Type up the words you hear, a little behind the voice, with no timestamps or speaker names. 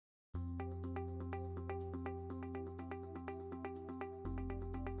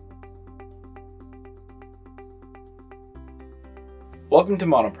Welcome to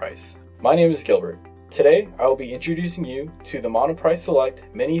Monoprice. My name is Gilbert. Today I will be introducing you to the Monoprice Select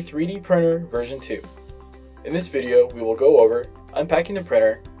Mini 3D Printer version 2. In this video we will go over unpacking the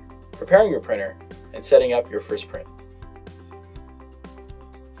printer, preparing your printer, and setting up your first print.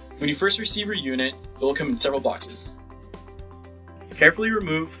 When you first receive your unit, it will come in several boxes. Carefully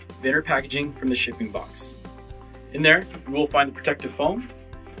remove the inner packaging from the shipping box. In there you will find the protective foam,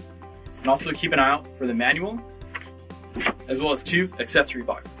 and also keep an eye out for the manual, as well as 2 accessory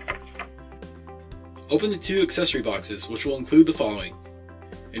boxes. Open the 2 accessory boxes, which will include the following.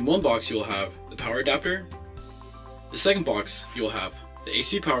 In one box you will have the power adapter. The second box you will have the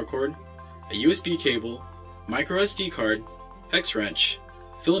AC power cord, a USB cable, micro SD card, hex wrench,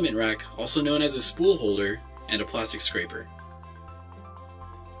 filament rack, also known as a spool holder, and a plastic scraper.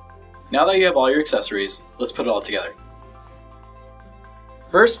 Now that you have all your accessories, let's put it all together.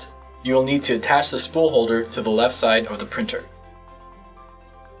 First, you will need to attach the spool holder to the left side of the printer.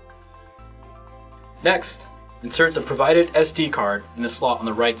 Next, insert the provided SD card in the slot on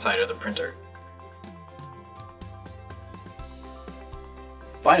the right side of the printer.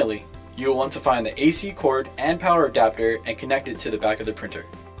 Finally, you will want to find the AC cord and power adapter and connect it to the back of the printer.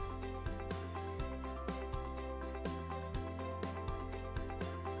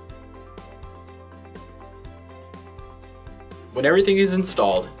 When everything is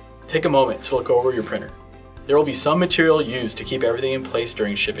installed, take a moment to look over your printer. There will be some material used to keep everything in place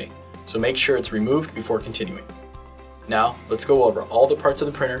during shipping, so make sure it's removed before continuing. Now, let's go over all the parts of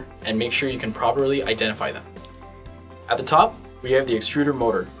the printer and make sure you can properly identify them. At the top, we have the extruder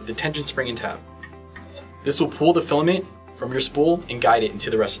motor with the tension spring and tab. This will pull the filament from your spool and guide it into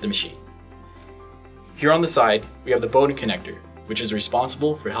the rest of the machine. Here on the side, we have the Bowden connector, which is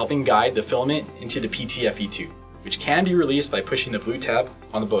responsible for helping guide the filament into the PTFE2, which can be released by pushing the blue tab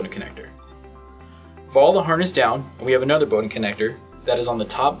on the Bowden connector. Follow the harness down, and we have another Bowden connector that is on the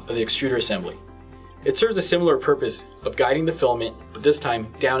top of the extruder assembly. It serves a similar purpose of guiding the filament, but this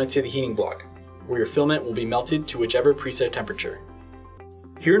time down into the heating block, where your filament will be melted to whichever preset temperature.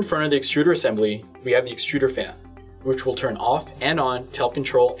 Here in front of the extruder assembly, we have the extruder fan, which will turn off and on to help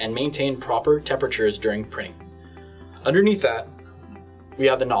control and maintain proper temperatures during printing. Underneath that, we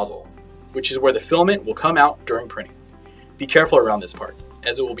have the nozzle, which is where the filament will come out during printing. Be careful around this part,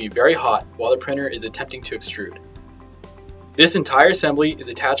 as it will be very hot while the printer is attempting to extrude. This entire assembly is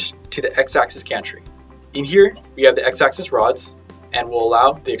attached to the X-axis gantry. In here, we have the X-axis rods and will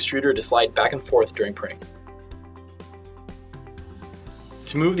allow the extruder to slide back and forth during printing.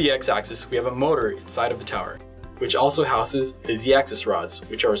 To move the X-axis, we have a motor inside of the tower, which also houses the Z-axis rods,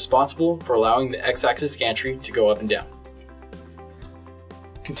 which are responsible for allowing the X-axis gantry to go up and down.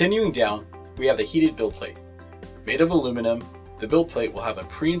 Continuing down, we have the heated build plate. Made of aluminum, the build plate will have a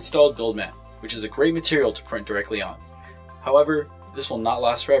pre-installed build mat, which is a great material to print directly on. However, this will not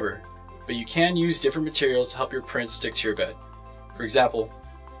last forever, but you can use different materials to help your prints stick to your bed. For example,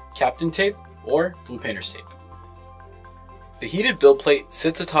 Captain tape or blue painter's tape. The heated build plate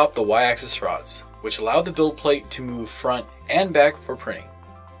sits atop the Y-axis rods, which allow the build plate to move front and back for printing.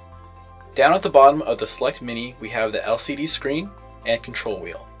 Down at the bottom of the Select Mini, we have the LCD screen and control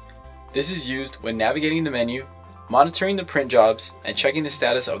wheel. This is used when navigating the menu, monitoring the print jobs, and checking the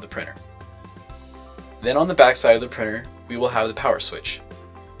status of the printer. Then on the back side of the printer, we will have the power switch.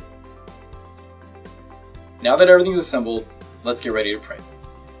 Now that everything's assembled, let's get ready to print.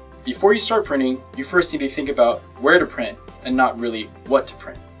 Before you start printing, you first need to think about where to print and not really what to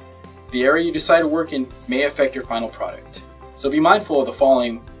print. The area you decide to work in may affect your final product, so be mindful of the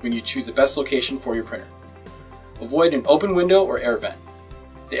following when you choose the best location for your printer. Avoid an open window or air vent.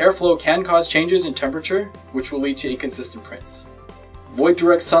 The airflow can cause changes in temperature, which will lead to inconsistent prints. Avoid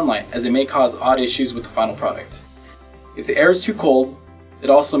direct sunlight, as it may cause odd issues with the final product. If the air is too cold, it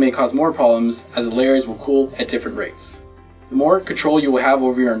also may cause more problems, as the layers will cool at different rates. The more control you will have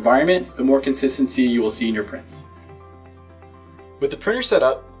over your environment, the more consistency you will see in your prints. With the printer set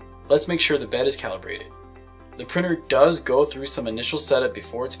up, let's make sure the bed is calibrated. The printer does go through some initial setup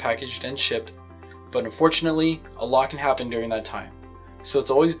before it's packaged and shipped, but unfortunately, a lot can happen during that time, so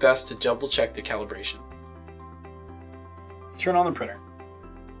it's always best to double check the calibration. Turn on the printer.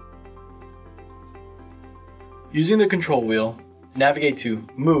 Using the control wheel, navigate to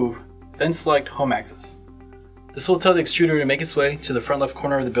Move, then select Home Axis. This will tell the extruder to make its way to the front left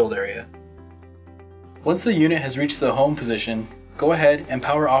corner of the build area. Once the unit has reached the home position, go ahead and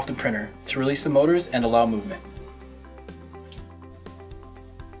power off the printer to release the motors and allow movement.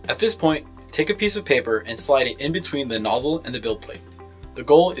 At this point, take a piece of paper and slide it in between the nozzle and the build plate. The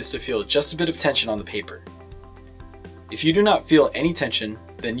goal is to feel just a bit of tension on the paper. If you do not feel any tension,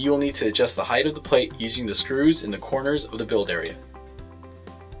 then you will need to adjust the height of the plate using the screws in the corners of the build area.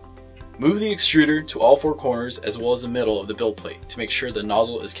 Move the extruder to all four corners as well as the middle of the build plate to make sure the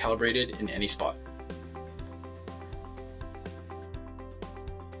nozzle is calibrated in any spot.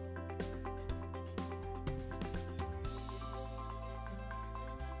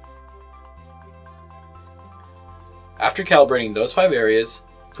 After calibrating those 5 areas,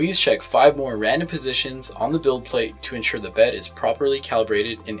 please check 5 more random positions on the build plate to ensure the bed is properly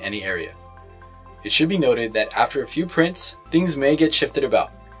calibrated in any area. It should be noted that after a few prints, things may get shifted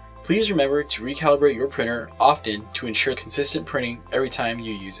about. Please remember to recalibrate your printer often to ensure consistent printing every time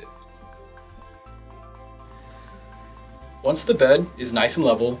you use it. Once the bed is nice and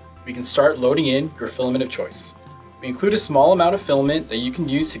level, we can start loading in your filament of choice. We include a small amount of filament that you can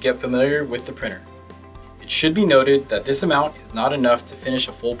use to get familiar with the printer. It should be noted that this amount is not enough to finish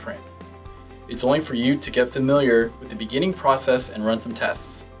a full print. It's only for you to get familiar with the beginning process and run some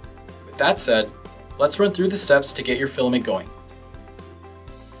tests. With that said, let's run through the steps to get your filament going.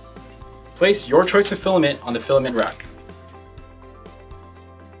 Place your choice of filament on the filament rack.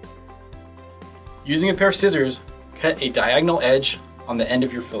 Using a pair of scissors, cut a diagonal edge on the end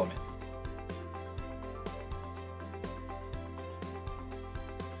of your filament.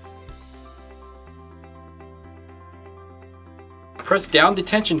 Press down the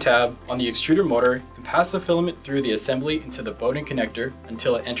tension tab on the extruder motor and pass the filament through the assembly into the Bowden connector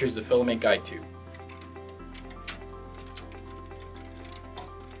until it enters the filament guide tube.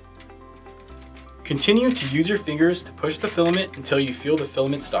 Continue to use your fingers to push the filament until you feel the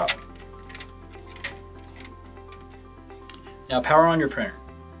filament stop. Now power on your printer.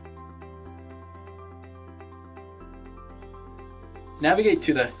 Navigate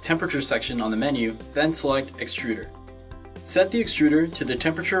to the temperature section on the menu, then select Extruder. Set the extruder to the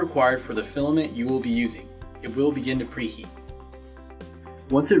temperature required for the filament you will be using. It will begin to preheat.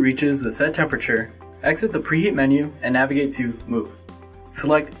 Once it reaches the set temperature, exit the preheat menu and navigate to Move.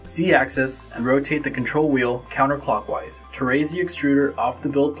 Select Z-axis and rotate the control wheel counterclockwise to raise the extruder off the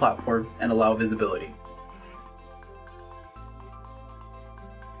build platform and allow visibility.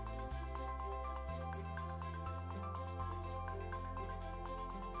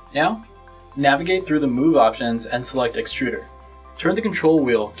 Now, navigate through the move options and select Extruder. Turn the control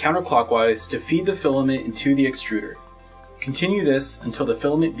wheel counterclockwise to feed the filament into the extruder. Continue this until the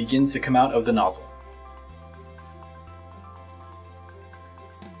filament begins to come out of the nozzle.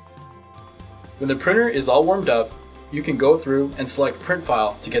 When the printer is all warmed up, you can go through and select Print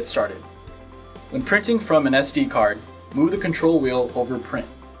File to get started. When printing from an SD card, move the control wheel over Print.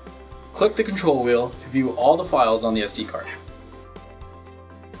 Click the control wheel to view all the files on the SD card.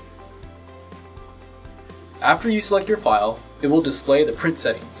 After you select your file, it will display the print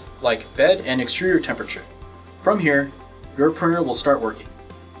settings, like bed and extruder temperature. From here, your printer will start working.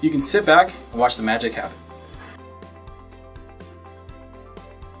 You can sit back and watch the magic happen.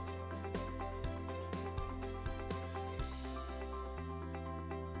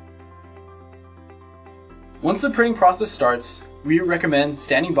 Once the printing process starts, we recommend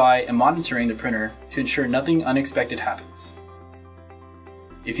standing by and monitoring the printer to ensure nothing unexpected happens.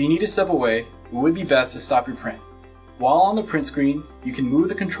 If you need to step away, it would be best to stop your print. While on the print screen, you can move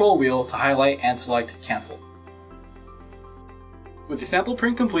the control wheel to highlight and select Cancel. With the sample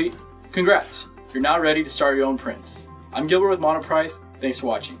print complete, congrats! You're now ready to start your own prints. I'm Gilbert with Monoprice. Thanks for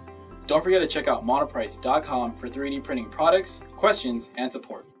watching. Don't forget to check out monoprice.com for 3D printing products, questions, and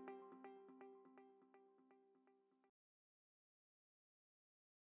support.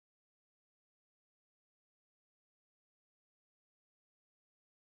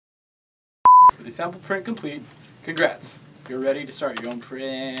 With the sample print complete, congrats! You're ready to start your own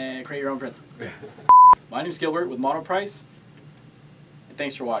print, create your own prints. My name is Gilbert with Monoprice, and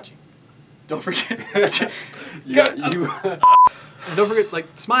thanks for watching. Don't forget. Don't forget, like,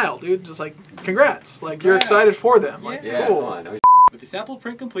 smile, dude. Just like, congrats. Like, you're excited for them. Like, yeah, cool. come on. With the sample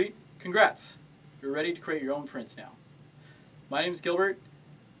print complete, congrats! You're ready to create your own prints now. My name is Gilbert.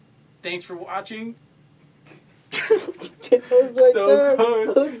 Thanks for watching. So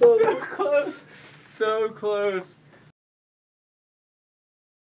close. So close. So close.